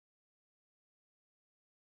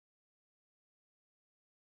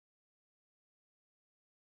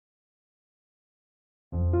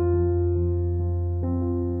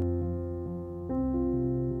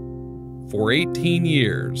For 18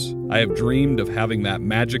 years, I have dreamed of having that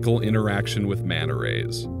magical interaction with manta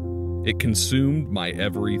rays. It consumed my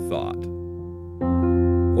every thought.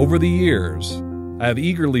 Over the years, I have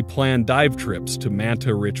eagerly planned dive trips to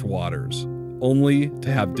manta-rich waters, only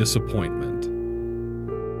to have disappointment.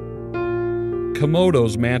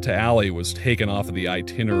 Komodo's Manta Alley was taken off of the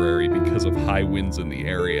itinerary because of high winds in the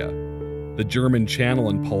area. The German Channel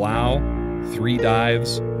in Palau, 3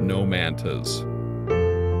 dives, no mantas.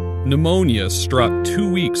 Pneumonia struck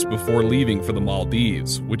 2 weeks before leaving for the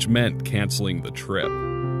Maldives, which meant canceling the trip.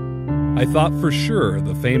 I thought for sure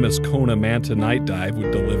the famous Kona Manta night dive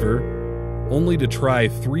would deliver, only to try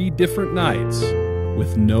 3 different nights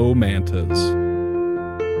with no mantas.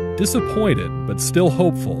 Disappointed, but still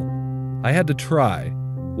hopeful, I had to try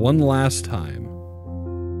one last time.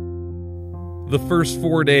 The first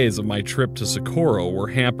 4 days of my trip to Socorro were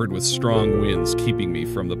hampered with strong winds keeping me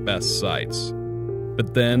from the best sights.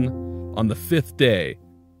 But then, on the 5th day,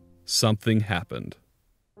 something happened.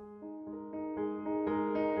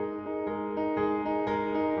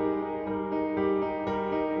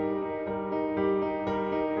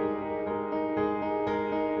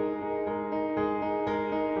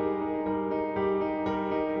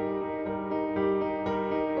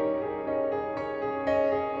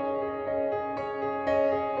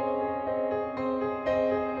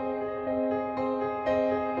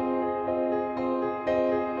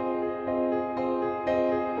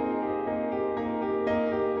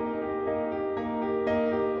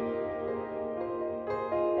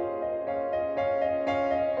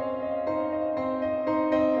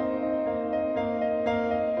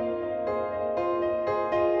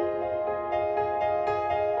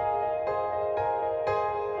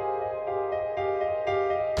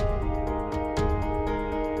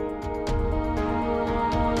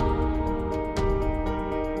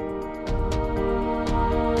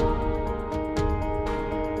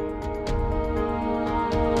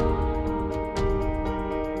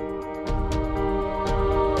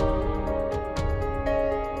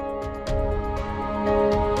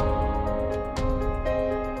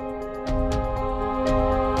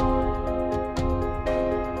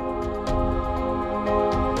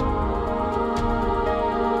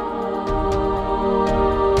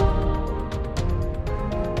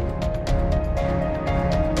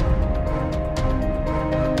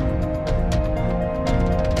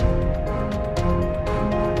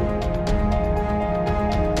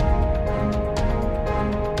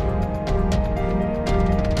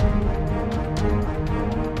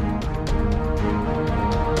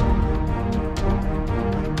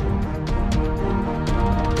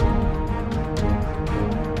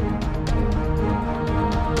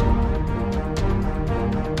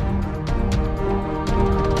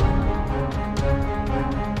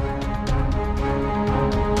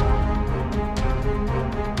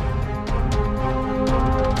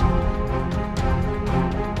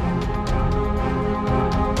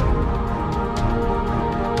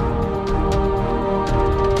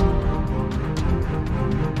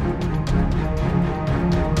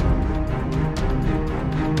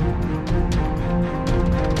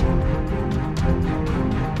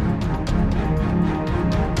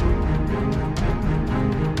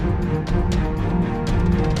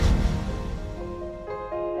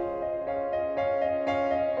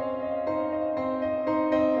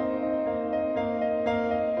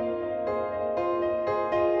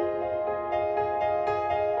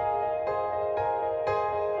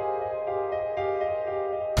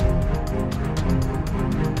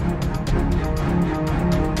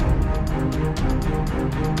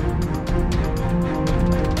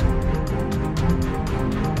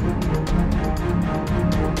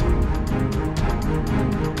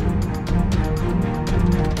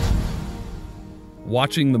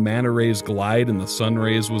 Watching the manta rays glide in the sun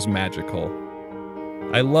rays was magical.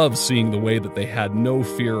 I love seeing the way that they had no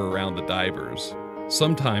fear around the divers,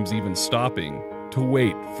 sometimes even stopping to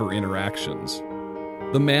wait for interactions.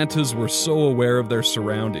 The mantas were so aware of their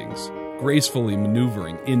surroundings, gracefully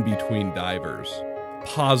maneuvering in between divers,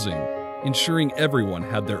 pausing, ensuring everyone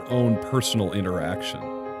had their own personal interaction.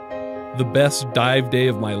 The best dive day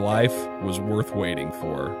of my life was worth waiting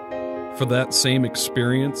for. For that same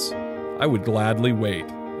experience, I would gladly wait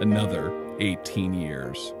another 18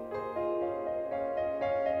 years.